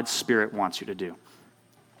what God's Spirit wants you to do.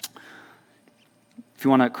 If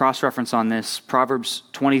you want to cross-reference on this, Proverbs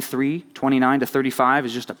 23, 29 to 35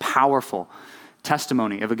 is just a powerful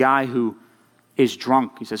testimony of a guy who is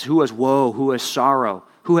drunk. He says, who has woe, who has sorrow,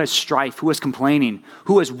 who has strife, who has complaining,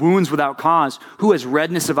 who has wounds without cause, who has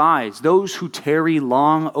redness of eyes, those who tarry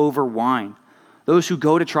long over wine, those who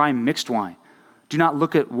go to try mixed wine. Do not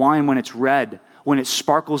look at wine when it's red, when it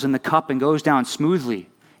sparkles in the cup and goes down smoothly.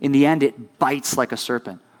 In the end, it bites like a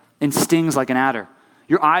serpent and stings like an adder.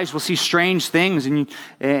 Your eyes will see strange things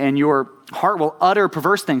and your heart will utter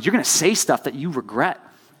perverse things. You're going to say stuff that you regret.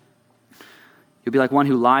 You'll be like one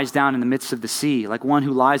who lies down in the midst of the sea, like one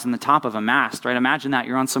who lies on the top of a mast, right? Imagine that.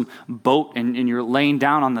 You're on some boat and you're laying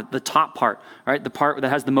down on the top part, right? The part that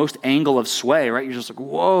has the most angle of sway, right? You're just like,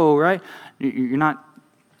 whoa, right? You're not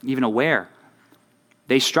even aware.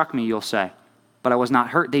 They struck me, you'll say, but I was not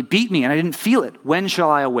hurt. They beat me and I didn't feel it. When shall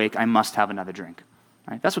I awake? I must have another drink.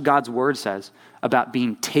 Right? That's what God's word says about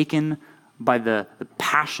being taken by the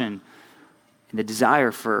passion and the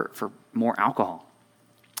desire for more alcohol.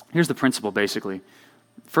 Here's the principle, basically.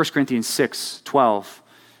 1 Corinthians 6:12.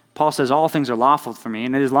 Paul says, all things are lawful for me,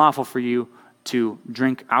 and it is lawful for you to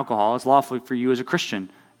drink alcohol. It's lawful for you as a Christian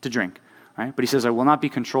to drink. Right? But he says, I will not be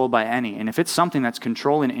controlled by any. And if it's something that's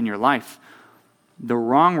controlling in your life, the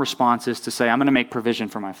wrong response is to say, I'm going to make provision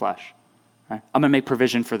for my flesh. Right? I'm going to make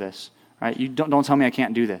provision for this. Right? You don't tell me I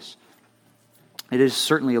can't do this. It is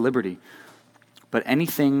certainly a liberty. But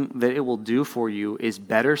anything that it will do for you is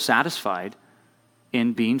better satisfied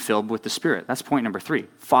in being filled with the Spirit. That's point number 3.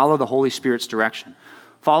 Follow the Holy Spirit's direction.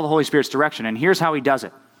 Follow the Holy Spirit's direction. And here's how he does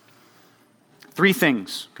it. 3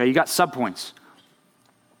 things. Okay, you got subpoints.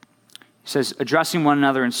 He says, addressing one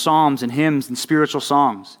another in psalms and hymns and spiritual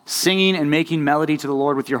songs, singing and making melody to the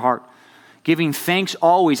Lord with your heart, giving thanks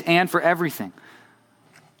always and for everything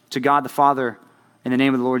to God the Father in the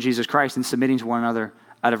name of the Lord Jesus Christ, and submitting to one another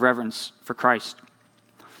out of reverence for Christ.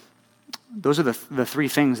 Those are the three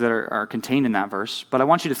things that are contained in that verse. But I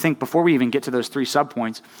want you to think, before we even get to those three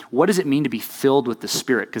subpoints, what does it mean to be filled with the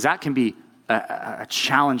Spirit? Because that can be a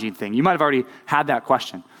challenging thing. You might have already had that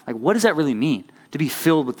question. Like, what does that really mean, to be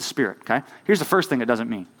filled with the Spirit? Okay. Here's the first thing it doesn't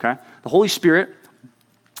mean. Okay. The Holy Spirit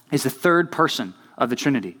is the third person of the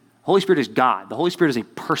Trinity. The Holy Spirit is God. The Holy Spirit is a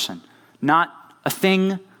person, not a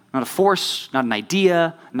thing, not a force, not an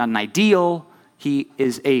idea, not an ideal. He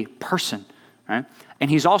is a person, right? And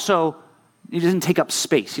he doesn't take up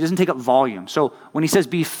space. He doesn't take up volume. So when he says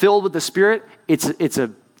be filled with the Spirit, it's a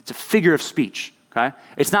figure of speech. Okay?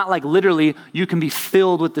 It's not like literally you can be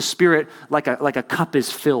filled with the Spirit like a cup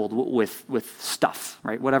is filled with stuff,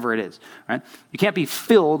 right? Whatever it is, right? You can't be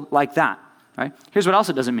filled like that, right? Here's what else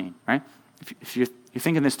it doesn't mean, right? If you're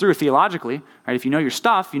thinking this through theologically, right? If you know your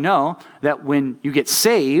stuff, you know that when you get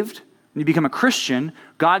saved, when you become a Christian,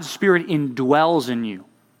 God's Spirit indwells in you,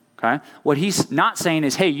 okay? What he's not saying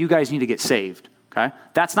is, hey, you guys need to get saved, okay?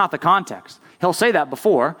 That's not the context. He'll say that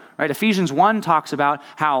before, right? Ephesians 1 talks about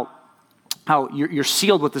how you're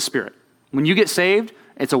sealed with the Spirit. When you get saved,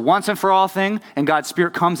 it's a once and for all thing, and God's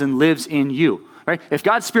Spirit comes and lives in you, right? If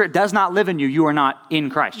God's Spirit does not live in you, you are not in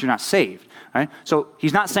Christ. You're not saved, right? So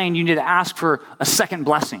he's not saying you need to ask for a second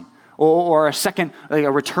blessing or a second, like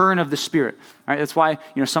a return of the Spirit, right? That's why,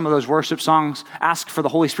 some of those worship songs ask for the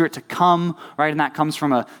Holy Spirit to come, right? And that comes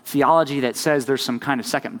from a theology that says there's some kind of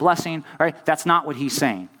second blessing, right? That's not what he's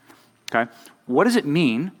saying, okay? What does it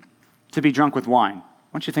mean to be drunk with wine?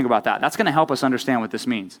 I want you to think about that. That's going to help us understand what this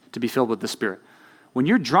means, to be filled with the Spirit. When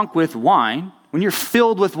you're drunk with wine, when you're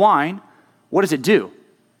filled with wine, what does it do?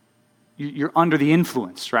 You're under the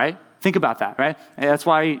influence, right? Think about that, right? And that's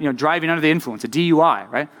why, driving under the influence, a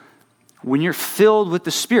DUI, right? When you're filled with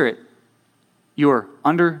the Spirit, you're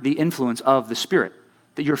under the influence of the Spirit,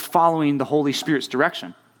 that you're following the Holy Spirit's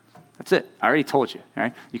direction. That's it. I already told you,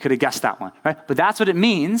 right? You could have guessed that one, right? But that's what it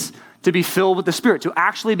means to be filled with the Spirit, to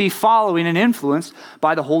actually be following and influenced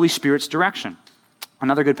by the Holy Spirit's direction.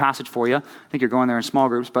 Another good passage for you. I think you're going there in small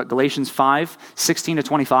groups, but Galatians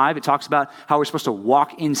 5:16-25, it talks about how we're supposed to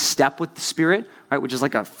walk in step with the Spirit, right? Which is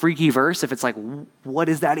like a freaky verse. If it's like, what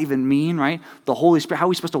does that even mean, right? The Holy Spirit, how are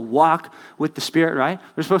we supposed to walk with the Spirit, right?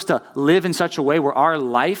 We're supposed to live in such a way where our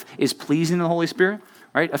life is pleasing to the Holy Spirit.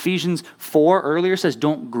 Right? Ephesians 4 earlier says,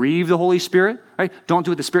 don't grieve the Holy Spirit, right? Don't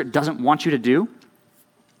do what the Spirit doesn't want you to do.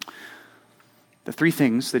 The three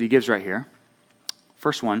things that he gives right here.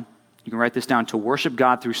 First one, you can write this down, to worship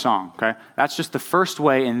God through song, okay? That's just the first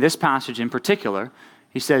way in this passage in particular.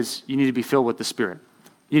 He says you need to be filled with the Spirit.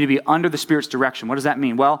 You need to be under the Spirit's direction. What does that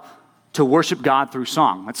mean? Well, to worship God through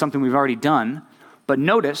song. That's something we've already done. But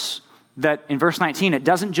notice that in verse 19, it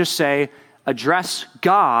doesn't just say address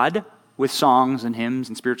God with songs and hymns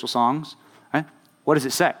and spiritual songs, right? What does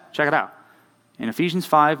it say? Check it out. In Ephesians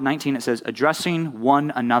 5:19, it says, addressing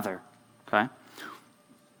one another, okay?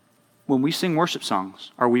 When we sing worship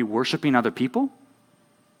songs, are we worshiping other people?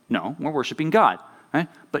 No, we're worshiping God, right?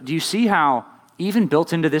 But do you see how, even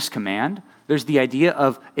built into this command, there's the idea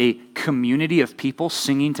of a community of people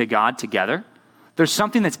singing to God together? There's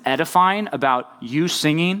something that's edifying about you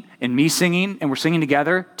singing and me singing, and we're singing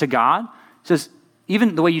together to God. It says,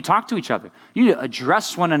 even the way you talk to each other, you need to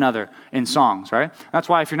address one another in songs, right? That's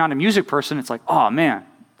why if you're not a music person, it's like, oh man,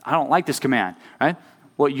 I don't like this command, right?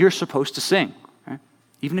 Well, you're supposed to sing, right?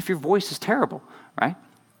 Even if your voice is terrible, right?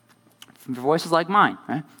 If your voice is like mine,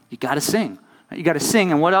 right? You got to sing. Right? You got to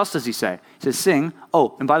sing, and what else does he say? He says, sing.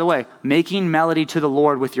 Oh, and by the way, making melody to the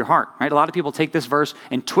Lord with your heart, right? A lot of people take this verse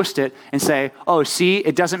and twist it and say, oh, see,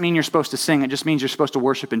 it doesn't mean you're supposed to sing. It just means you're supposed to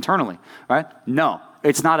worship internally, right? No.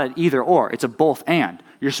 It's not an either or, it's a both and.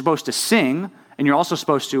 You're supposed to sing, and you're also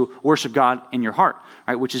supposed to worship God in your heart,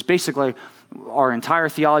 right? Which is basically our entire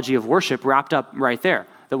theology of worship wrapped up right there.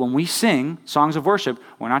 That when we sing songs of worship,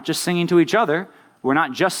 we're not just singing to each other, we're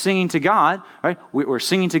not just singing to God, right? We're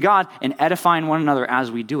singing to God and edifying one another as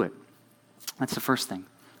we do it. That's the first thing,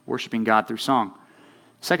 worshiping God through song.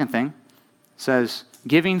 Second thing says,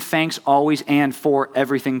 giving thanks always and for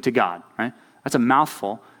everything to God, right? That's a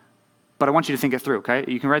mouthful. But I want you to think it through, okay?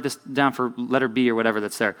 You can write this down for letter B or whatever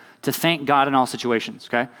that's there. To thank God in all situations,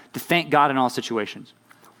 okay? To thank God in all situations.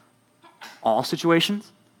 All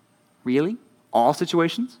situations? Really? All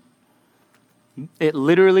situations? It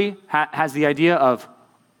literally has the idea of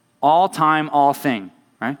all time, all thing,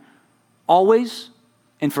 right? Always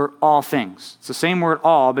and for all things. It's the same word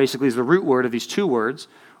all, basically, is the root word of these two words.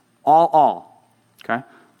 All, okay?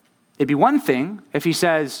 It'd be one thing if he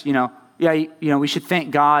says, we should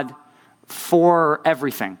thank God for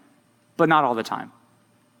everything, but not all the time.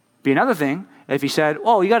 Be another thing if he said,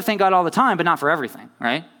 you got to thank God all the time, but not for everything,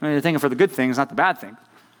 right? I mean, you're thanking for the good things, not the bad things.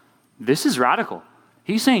 This is radical.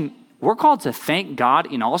 He's saying we're called to thank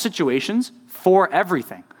God in all situations for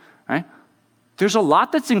everything, right? There's a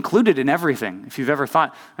lot that's included in everything, if you've ever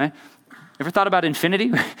thought, right? Ever thought about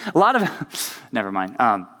infinity? A lot of, never mind.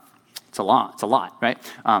 It's a lot, right?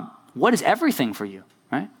 What is everything for you,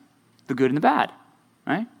 right? The good and the bad,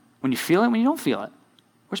 right? When you feel it, when you don't feel it.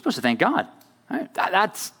 We're supposed to thank God, right?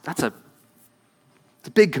 That's a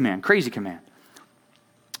big command, crazy command.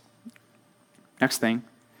 Next thing,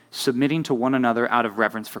 submitting to one another out of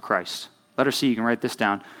reverence for Christ. Letter C, you can write this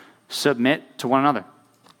down. Submit to one another.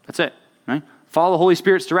 That's it, right? Follow the Holy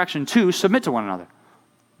Spirit's direction to submit to one another.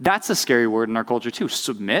 That's a scary word in our culture too.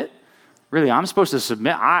 Submit? Really, I'm supposed to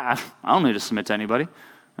submit? I don't need to submit to anybody.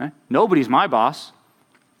 Right? Nobody's my boss.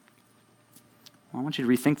 Well, I want you to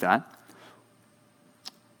rethink that.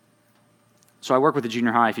 So I work with the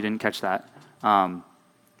junior high, if you didn't catch that. And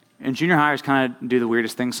junior highers kind of do the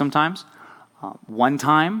weirdest things sometimes. One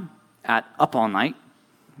time at Up All Night,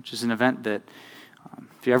 which is an event that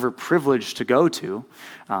if you're ever privileged to go to,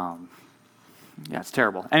 it's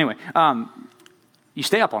terrible. Anyway, you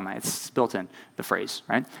stay up all night. It's built in, the phrase,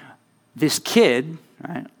 right? This kid,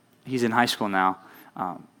 right, he's in high school now,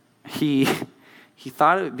 he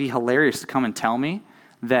thought it would be hilarious to come and tell me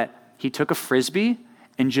that he took a Frisbee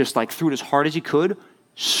and just like threw it as hard as he could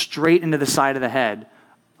straight into the side of the head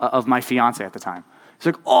of my fiance at the time. He's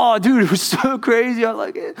like, oh, dude, it was so crazy.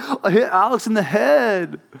 I hit Alex in the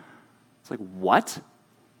head. It's like, what?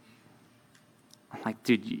 I'm like,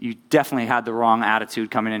 dude, you definitely had the wrong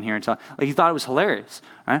attitude coming in here and he thought it was hilarious,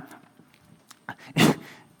 right?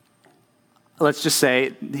 Let's just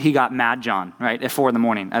say he got mad John, right, at 4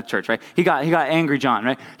 a.m. at church, right? He got angry John,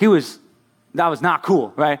 right? That was not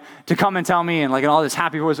cool, right? To come and tell me and in all this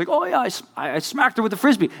happy voice, like, oh yeah, I smacked her with the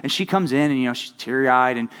Frisbee. And she comes in and, she's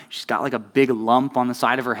teary-eyed and she's got like a big lump on the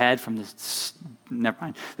side of her head from this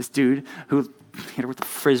dude who hit her with the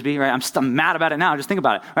Frisbee, right? I'm mad about it now. Just think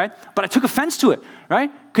about it, right? But I took offense to it,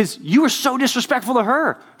 right? Because you were so disrespectful to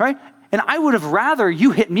her, right? And I would have rather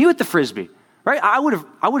you hit me with the Frisbee, right? I would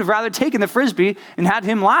have rather taken the Frisbee and had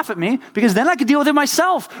him laugh at me because then I could deal with it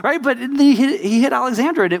myself, right? But he hit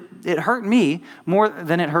Alexandra and it hurt me more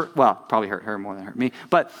than it hurt, well, probably hurt her more than it hurt me,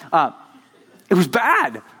 but it was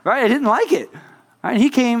bad, right? I didn't like it, right? And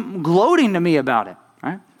he came gloating to me about it,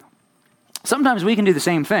 right? Sometimes we can do the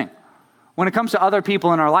same thing. When it comes to other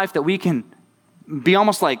people in our life that we can be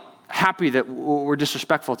almost like happy that we're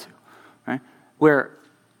disrespectful to, right? Where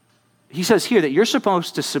he says here that you're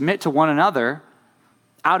supposed to submit to one another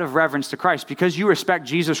out of reverence to Christ. Because you respect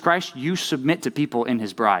Jesus Christ, you submit to people in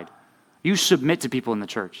his bride. You submit to people in the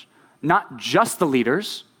church. Not just the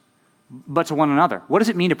leaders, but to one another. What does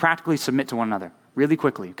it mean to practically submit to one another? Really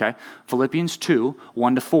quickly, okay? Philippians 2,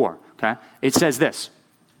 1-4, okay? It says this.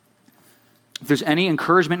 If there's any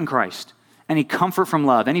encouragement in Christ, any comfort from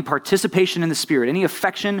love, any participation in the Spirit, any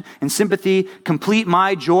affection and sympathy, complete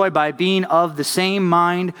my joy by being of the same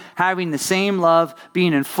mind, having the same love,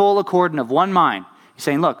 being in full accord and of one mind. He's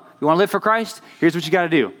saying, look, you want to live for Christ? Here's what you got to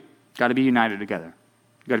do. You got to be united together.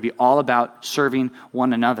 You got to be all about serving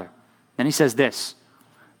one another. Then he says this,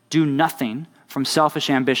 do nothing from selfish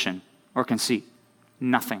ambition or conceit.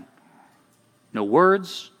 Nothing. No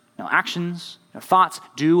words, no actions, no thoughts.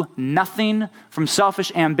 Do nothing from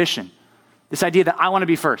selfish ambition. This idea that I want to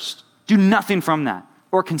be first. Do nothing from that.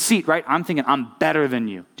 Or conceit, right? I'm thinking I'm better than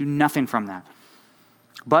you. Do nothing from that.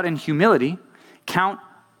 But in humility, count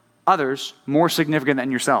others more significant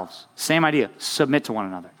than yourselves. Same idea. Submit to one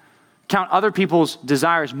another. Count other people's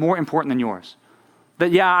desires more important than yours.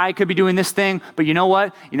 That, yeah, I could be doing this thing, but you know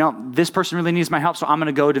what? This person really needs my help, so I'm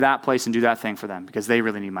going to go to that place and do that thing for them because they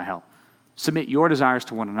really need my help. Submit your desires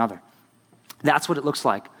to one another. That's what it looks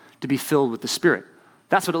like to be filled with the Spirit.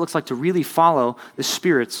 That's what it looks like to really follow the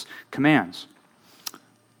Spirit's commands.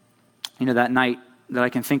 That night that I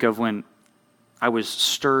can think of when I was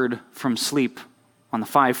stirred from sleep on the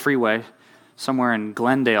 5 freeway somewhere in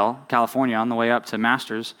Glendale, California, on the way up to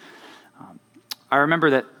Masters, I remember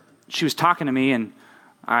that she was talking to me, and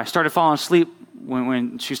I started falling asleep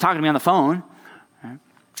when she was talking to me on the phone. Right?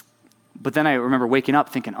 But then I remember waking up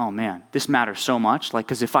thinking, oh man, this matters so much.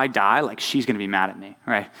 Because if I die, she's going to be mad at me,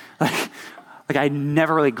 right? I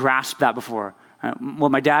never really grasped that before. What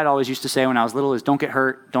my dad always used to say when I was little is, don't get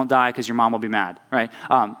hurt, don't die, because your mom will be mad, right?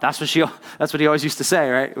 That's what he always used to say,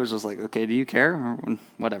 right? It was just like, okay, do you care? Or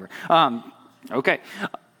whatever. Okay.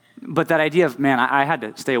 But that idea of, man, I had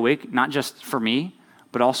to stay awake, not just for me,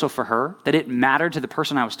 but also for her, that it mattered to the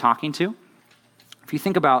person I was talking to. If you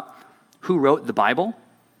think about who wrote the Bible,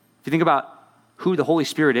 if you think about who the Holy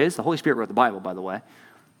Spirit is, the Holy Spirit wrote the Bible, by the way,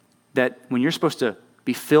 that when you're supposed to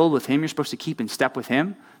be filled with him, you're supposed to keep in step with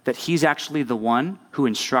him, that he's actually the one who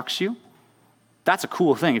instructs you. That's a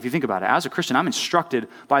cool thing if you think about it. As a Christian, I'm instructed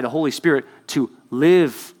by the Holy Spirit to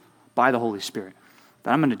live by the Holy Spirit.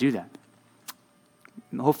 That I'm going to do that.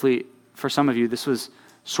 Hopefully, for some of you, this was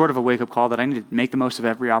sort of a wake-up call that I need to make the most of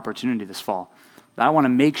every opportunity this fall. That I want to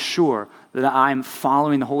make sure that I'm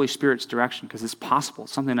following the Holy Spirit's direction because it's possible.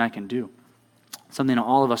 It's something I can do. Something that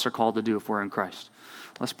all of us are called to do if we're in Christ.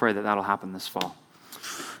 Let's pray that that'll happen this fall.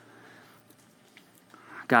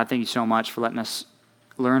 God, thank you so much for letting us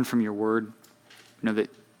learn from your word. You know that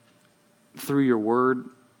through your word,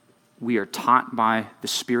 we are taught by the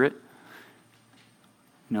Spirit.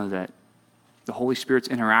 You know that the Holy Spirit's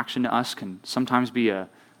interaction to us can sometimes be a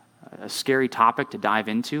scary topic to dive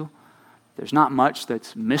into. There's not much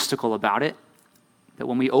that's mystical about it. That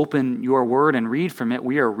when we open your word and read from it,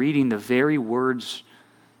 we are reading the very words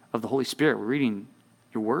of the Holy Spirit. We're reading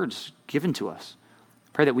your words given to us.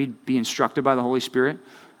 Pray that we'd be instructed by the Holy Spirit,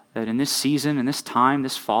 that in this season, in this time,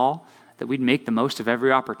 this fall, that we'd make the most of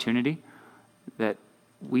every opportunity, that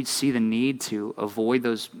we'd see the need to avoid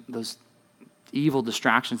those evil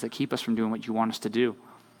distractions that keep us from doing what you want us to do,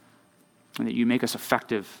 and that you make us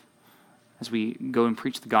effective as we go and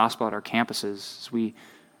preach the gospel at our campuses, as we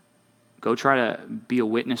go try to be a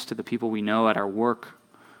witness to the people we know at our work,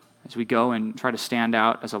 as we go and try to stand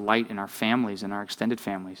out as a light in our families and our extended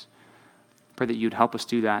families. Pray that you'd help us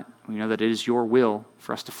do that. We know that it is your will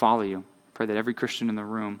for us to follow you. Pray that every Christian in the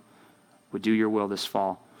room would do your will this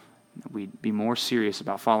fall. That we'd be more serious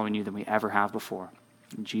about following you than we ever have before.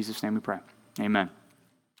 In Jesus' name we pray. Amen.